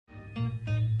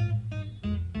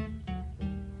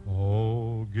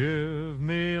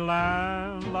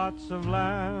plots of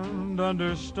land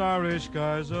under starry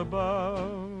skies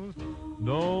above.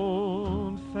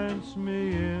 Don't fence me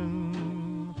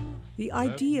in. The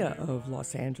idea of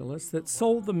Los Angeles that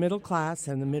sold the middle class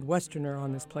and the Midwesterner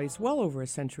on this place well over a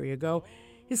century ago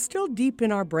is still deep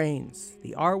in our brains.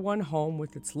 The R1 home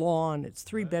with its lawn, its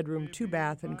 3-bedroom,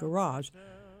 2-bath, and garage.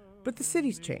 But the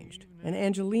city's changed, and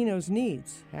Angelino's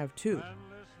needs have too.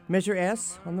 Measure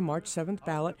S on the March 7th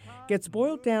ballot gets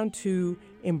boiled down to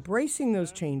embracing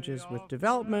those changes with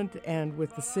development and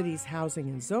with the city's housing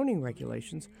and zoning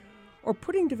regulations, or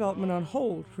putting development on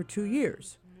hold for 2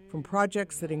 years, from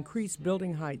projects that increase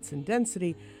building heights and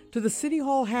density to the city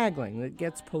hall haggling that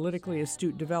gets politically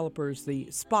astute developers the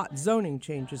spot zoning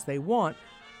changes they want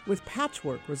with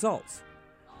patchwork results.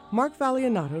 Mark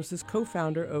Valianatos is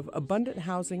co-founder of Abundant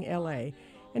Housing LA,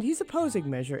 and he's opposing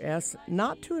Measure S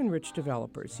not to enrich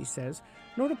developers, he says,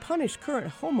 nor to punish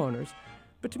current homeowners,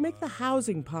 but to make the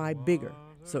housing pie bigger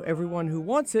so everyone who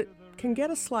wants it can get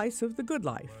a slice of the good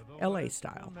life, LA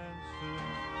style.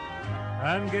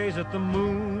 And gaze at the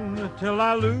moon till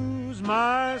I lose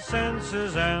my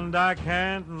senses, and I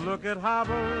can't look at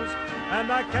hovels,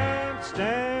 and I can't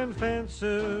stand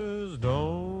fences.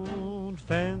 Don't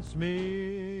fence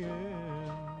me in.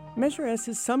 Measure S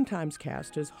is sometimes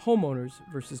cast as homeowners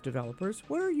versus developers.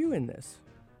 Where are you in this?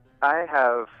 I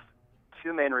have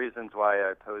two main reasons why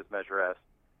I oppose Measure S.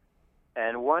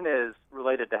 And one is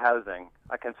related to housing.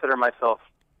 I consider myself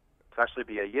to actually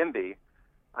be a YIMBY.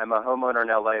 I'm a homeowner in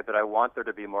LA, but I want there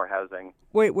to be more housing.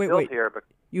 Wait. Here, but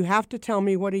you have to tell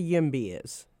me what a YIMBY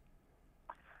is.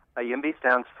 A YIMBY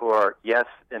stands for Yes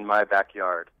in My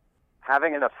Backyard.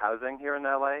 Having enough housing here in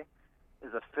LA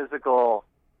is a physical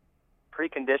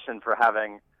precondition for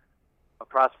having a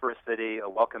prosperous city, a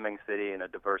welcoming city, and a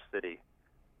diverse city.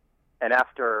 And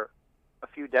after a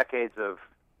few decades of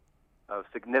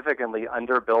significantly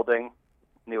underbuilding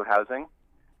new housing,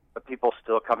 but people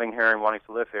still coming here and wanting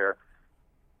to live here,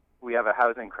 we have a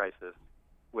housing crisis,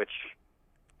 which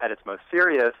at its most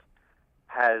serious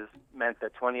has meant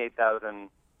that 28,000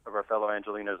 of our fellow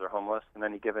Angelinos are homeless in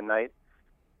any given night.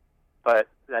 But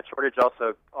that shortage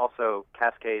also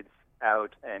cascades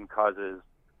out and causes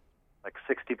like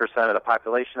 60% of the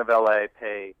population of LA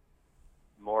pay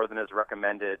more than is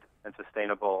recommended and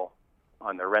sustainable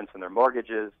on their rents and their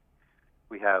mortgages.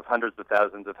 We have hundreds of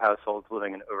thousands of households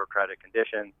living in overcrowded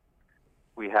conditions.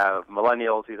 We have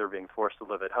millennials either being forced to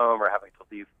live at home or having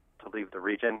to leave the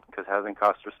region because housing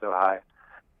costs are so high.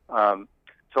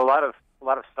 So a lot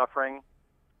of suffering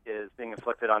is being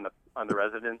inflicted on the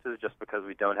residences just because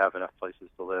we don't have enough places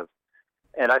to live.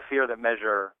 And I fear that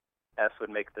Measure S would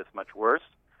make this much worse.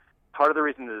 Part of the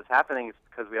reason that this is happening is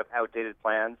because we have outdated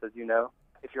plans, as you know.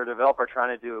 If you're a developer trying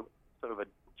to do sort of a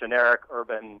generic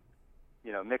urban,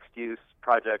 mixed-use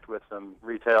project with some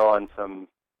retail and some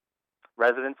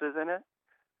residences in it,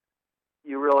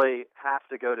 you really have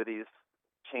to go to these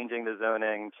changing the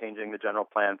zoning, changing the general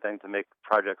plan thing to make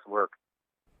projects work.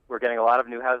 We're getting a lot of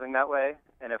new housing that way,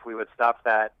 and if we would stop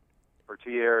that for 2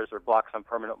 years or block some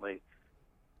permanently,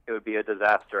 it would be a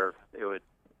disaster. It would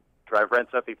drive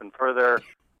rents up even further,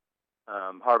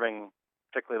 harming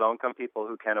particularly low-income people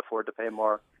who can't afford to pay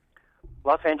more.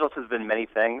 Los Angeles has been many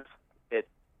things.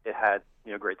 It had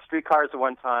great streetcars at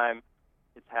one time.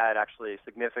 It's had actually a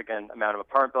significant amount of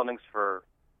apartment buildings for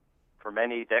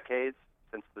many decades,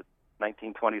 since the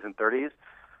 1920s and 30s.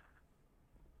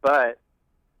 But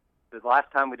the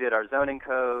last time we did our zoning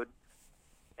code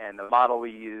and the model we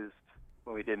used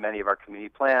when we did many of our community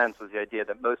plans was the idea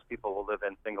that most people will live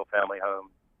in single-family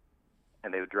homes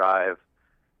and they would drive,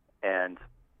 and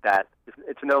that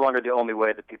it's no longer the only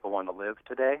way that people want to live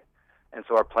today. And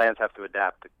so our plans have to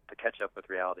adapt to catch up with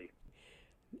reality.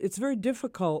 It's very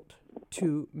difficult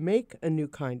to make a new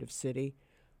kind of city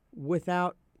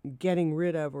without getting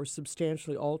rid of or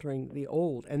substantially altering the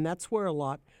old. And that's where a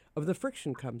lot of the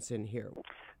friction comes in here.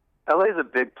 LA is a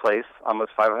big place,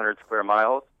 almost 500 square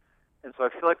miles. And so I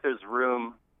feel like there's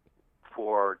room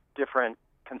for different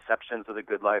conceptions of the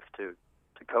good life to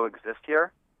coexist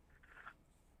here.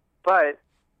 But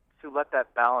to let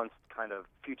that balanced kind of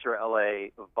future LA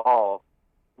evolve,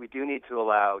 we do need to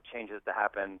allow changes to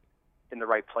happen in the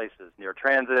right places, near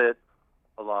transit,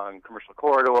 along commercial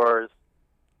corridors,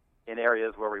 in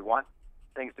areas where we want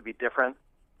things to be different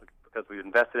because we've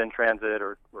invested in transit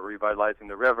or we're revitalizing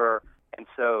the river. And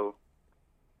so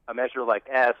a measure like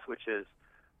S, which is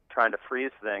trying to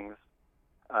freeze things,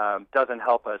 doesn't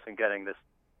help us in getting this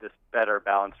better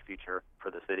balanced future for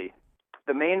the city.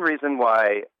 The main reason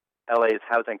why LA's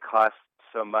housing costs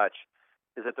so much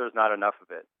is that there's not enough of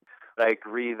it. But I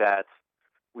agree that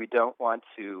we don't want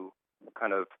to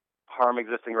kind of harm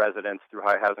existing residents through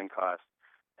high housing costs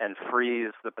and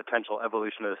freeze the potential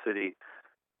evolution of the city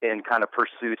in kind of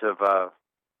pursuit of a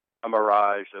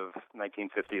mirage of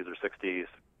 1950s or 60s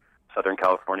Southern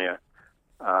California.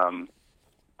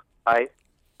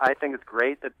 I think it's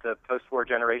great that the post-war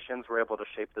generations were able to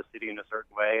shape the city in a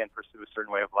certain way and pursue a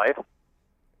certain way of life.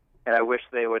 And I wish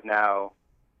they would now,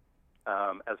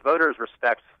 as voters,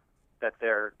 respect that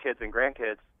their kids and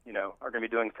grandkids, are going to be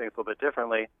doing things a little bit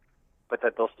differently, but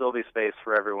that there'll still be space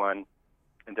for everyone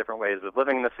in different ways of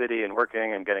living in the city and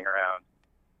working and getting around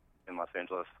in Los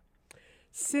Angeles.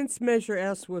 Since Measure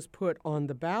S was put on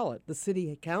the ballot, the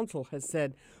city council has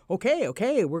said,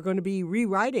 okay, we're going to be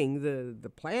rewriting the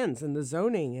plans and the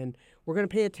zoning, and we're going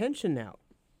to pay attention now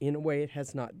in a way it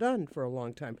has not done for a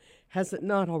long time. Has it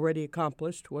not already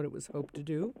accomplished what it was hoped to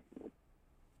do?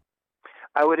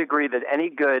 I would agree that any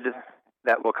good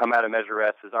that will come out of Measure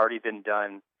S has already been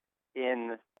done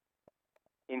in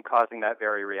causing that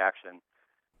very reaction,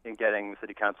 in getting the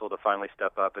city council to finally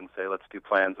step up and say, let's do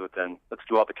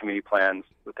all the community plans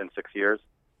within 6 years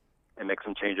and make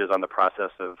some changes on the process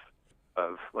of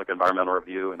like environmental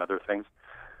review and other things.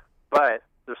 But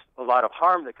there's a lot of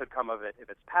harm that could come of it if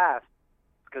it's passed,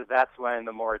 because that's when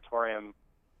the moratorium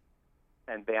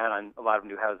and ban on a lot of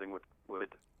new housing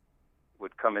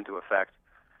would come into effect.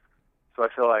 So I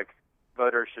feel like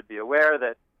voters should be aware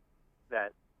that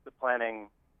the planning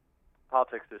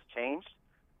politics has changed,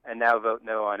 and now vote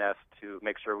no on S to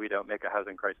make sure we don't make a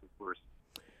housing crisis worse.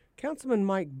 Councilman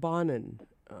Mike Bonin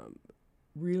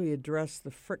really addressed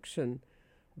the friction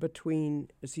between,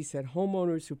 as he said,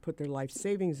 homeowners who put their life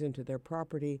savings into their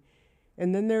property,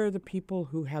 and then there are the people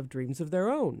who have dreams of their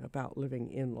own about living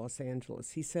in Los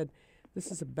Angeles. He said this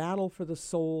is a battle for the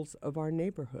souls of our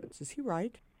neighborhoods. Is he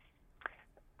right?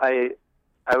 I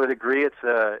would agree. It's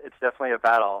definitely a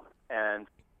battle, and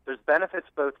there's benefits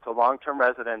both to long-term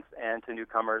residents and to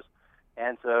newcomers,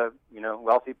 and to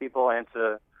wealthy people, and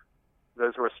to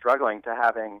those who are struggling, to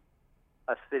having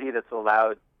a city that's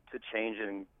allowed to change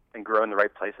and grow in the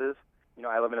right places.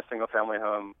 I live in a single-family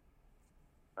home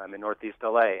in Northeast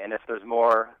LA, and if there's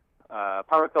more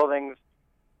apartment buildings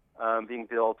being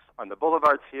built on the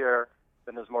boulevards here,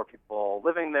 then there's more people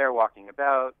living there, walking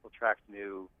about, will attract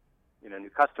new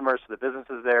customers to the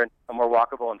businesses there, a more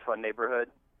walkable and fun neighborhood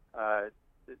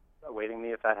awaiting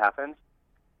me if that happens.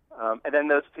 And then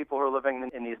those people who are living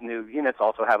in these new units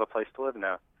also have a place to live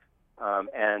now.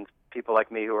 And people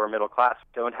like me who are middle class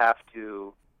don't have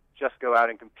to just go out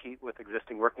and compete with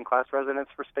existing working class residents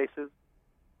for spaces,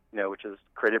 which has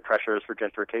created pressures for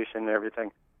gentrification and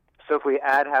everything. So if we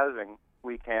add housing,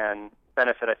 we can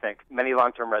benefit, I think, many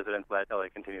long-term residents, let LA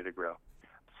continue to grow.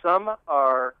 Some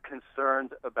are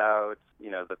concerned about,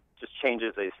 the just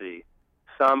changes they see.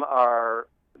 Some are,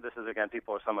 this is again,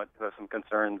 people who have some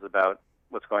concerns about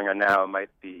what's going on now,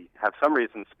 have some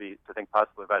reasons to think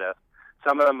positively about it.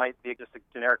 Some of them might be just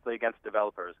generically against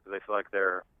developers because they feel like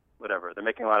they're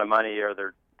making a lot of money, or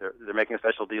they're making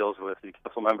special deals with the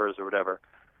council members or whatever.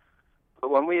 But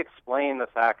when we explain the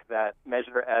fact that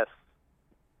Measure S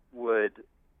would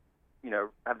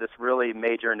have this really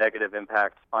major negative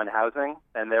impact on housing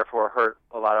and therefore hurt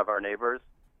a lot of our neighbors.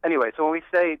 Anyway, so when we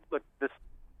say, look,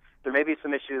 there may be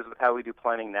some issues with how we do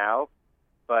planning now,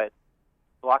 but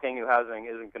blocking new housing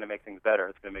isn't going to make things better.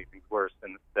 It's going to make things worse.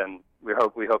 And then we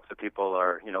hope that people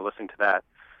are, listening to that.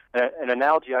 And an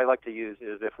analogy I like to use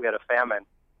is if we had a famine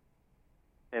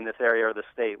in this area of the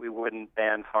state, we wouldn't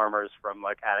ban farmers from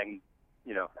adding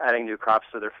new crops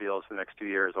to their fields for the next 2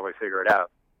 years while we figure it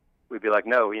out. We'd be like,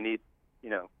 no, we need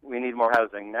more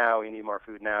housing now, we need more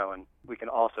food now, and we can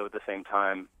also at the same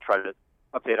time try to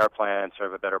update our plans, sort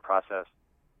of a better process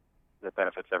that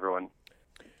benefits everyone.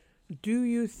 Do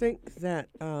you think that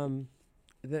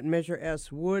that Measure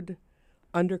S would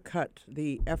undercut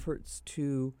the efforts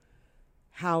to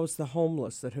house the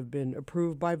homeless that have been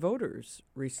approved by voters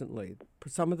recently?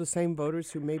 Some of the same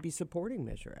voters who may be supporting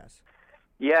Measure S.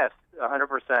 Yes, 100%.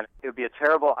 It would be a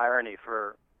terrible irony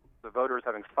for the voters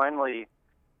having finally,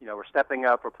 we're stepping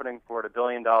up, we're putting forward $1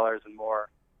 billion and more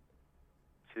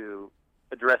to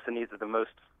address the needs of the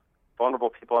most vulnerable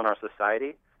people in our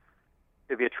society.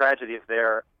 It'd be a tragedy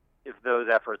if those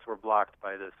efforts were blocked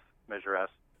by this Measure S.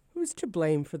 Who's to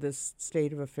blame for this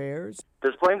state of affairs?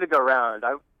 There's blame to go around.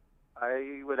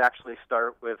 I would actually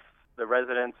start with the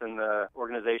residents and the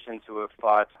organizations who have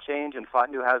fought change and fought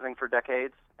new housing for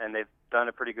decades, and they've done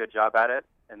a pretty good job at it,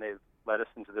 and they've led us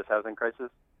into this housing crisis.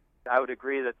 I would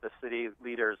agree that the city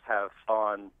leaders have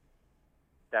fallen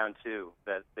down too,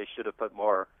 that they should have put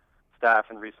more staff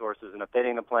and resources in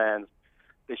updating the plans.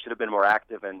 They should have been more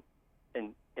active in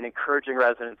encouraging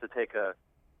residents to take a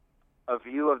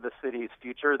view of the city's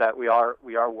future, that we are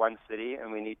one city,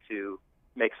 and we need to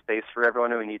make space for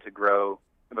everyone, and we need to grow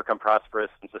and become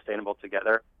prosperous and sustainable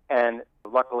together. And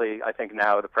luckily, I think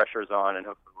now the pressure is on, and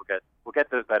hopefully we'll get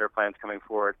those better plans coming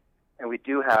forward. And we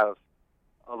do have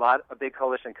a big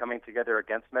coalition coming together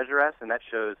against Measure S, and that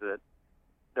shows that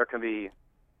there can be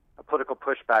a political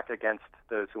pushback against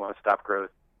those who want to stop growth.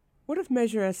 What if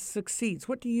Measure S succeeds?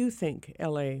 What do you think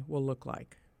LA will look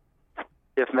like?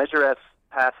 If Measure S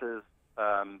passes,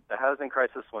 the housing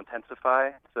crisis will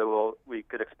intensify, so we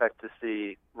could expect to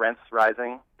see rents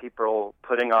rising, people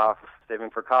putting off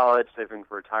saving for college, saving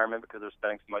for retirement because they're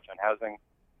spending so much on housing,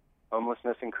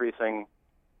 homelessness increasing,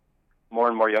 more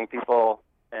and more young people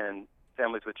and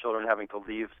families with children having to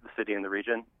leave the city and the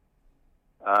region,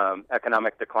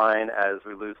 economic decline as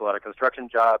we lose a lot of construction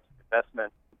jobs,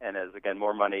 investment, and as, again,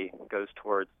 more money goes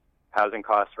towards housing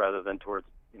costs rather than towards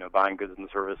buying goods and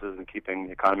services and keeping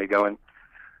the economy going.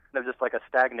 There's just like a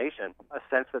stagnation, a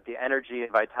sense that the energy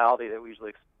and vitality that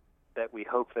we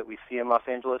hope that we see in Los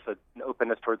Angeles, an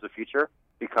openness towards the future,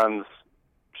 becomes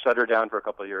shuttered down for a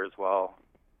couple of years while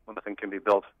nothing can be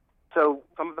built. So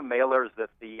some of the mailers that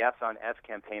the Yes on S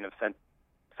campaign have sent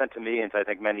to me and to, I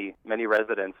think, many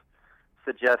residents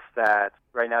suggest that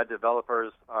right now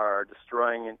developers are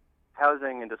destroying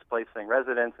housing and displacing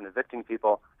residents and evicting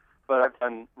people. But I've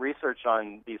done research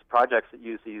on these projects that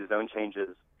use these zone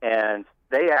changes, and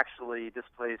they actually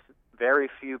displace very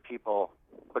few people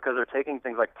because they're taking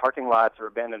things like parking lots or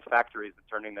abandoned factories and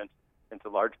turning them into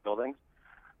large buildings.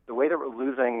 The way that we're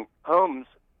losing homes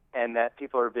and that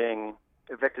people are being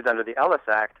evicted under the Ellis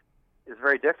Act is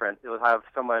very different. You'll have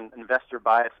an investor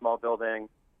buy a small building,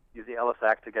 use the Ellis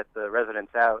Act to get the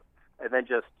residents out, and then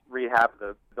just rehab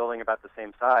the building about the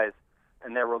same size.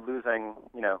 And then we're losing,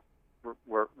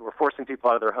 we're forcing people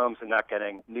out of their homes and not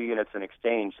getting new units in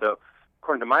exchange. So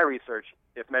according to my research,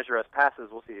 if Measure S passes,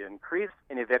 we'll see an increase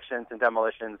in evictions and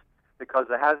demolitions because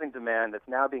the housing demand that's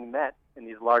now being met in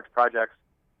these large projects,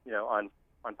 on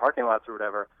parking lots or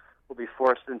whatever, will be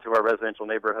forced into our residential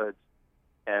neighborhoods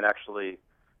and actually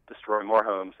destroy more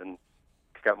homes and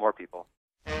kick out more people.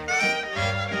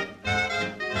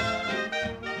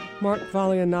 Mark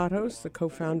Valianatos, the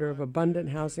co-founder of Abundant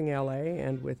Housing LA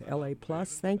and with LA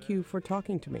Plus, thank you for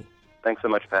talking to me. Thanks so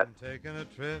much, Pat. I'm taking a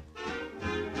trip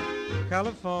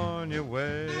California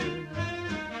way.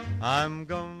 I'm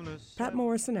gonna... Pat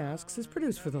Morrison Asks is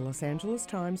produced for the Los Angeles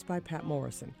Times by Pat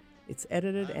Morrison. It's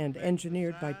edited and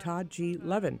engineered by Todd G.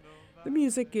 Levin. The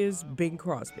music is Bing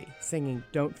Crosby, singing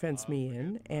Don't Fence Me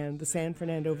In and the San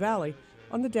Fernando Valley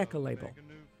on the Decca label.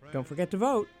 Don't forget to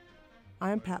vote.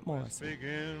 I'm Pat Morrison.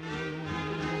 Begins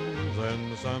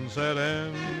and the sunset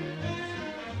ends,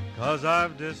 'cause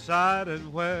I've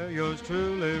decided where yours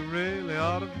truly really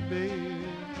ought to be,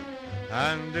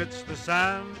 and it's the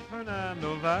San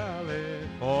Fernando Valley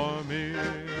for me.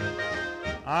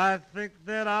 I think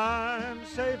that I'm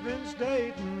safe in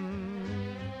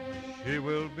stating she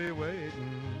will be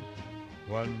waiting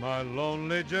when my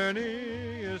lonely journey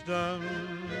is done,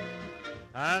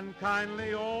 and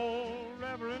kindly old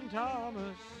Reverend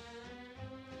Thomas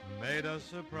made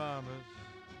us a promise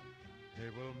he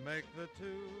will make the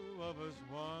two of us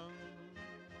one.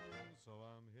 So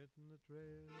I'm hitting the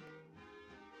trail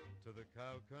to the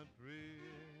cow country.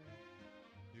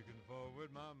 You can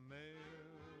forward my mail,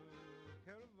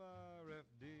 care of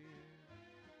RFD.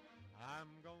 I'm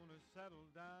gonna settle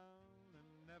down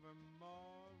and never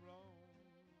more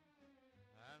roam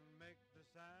and make the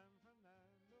San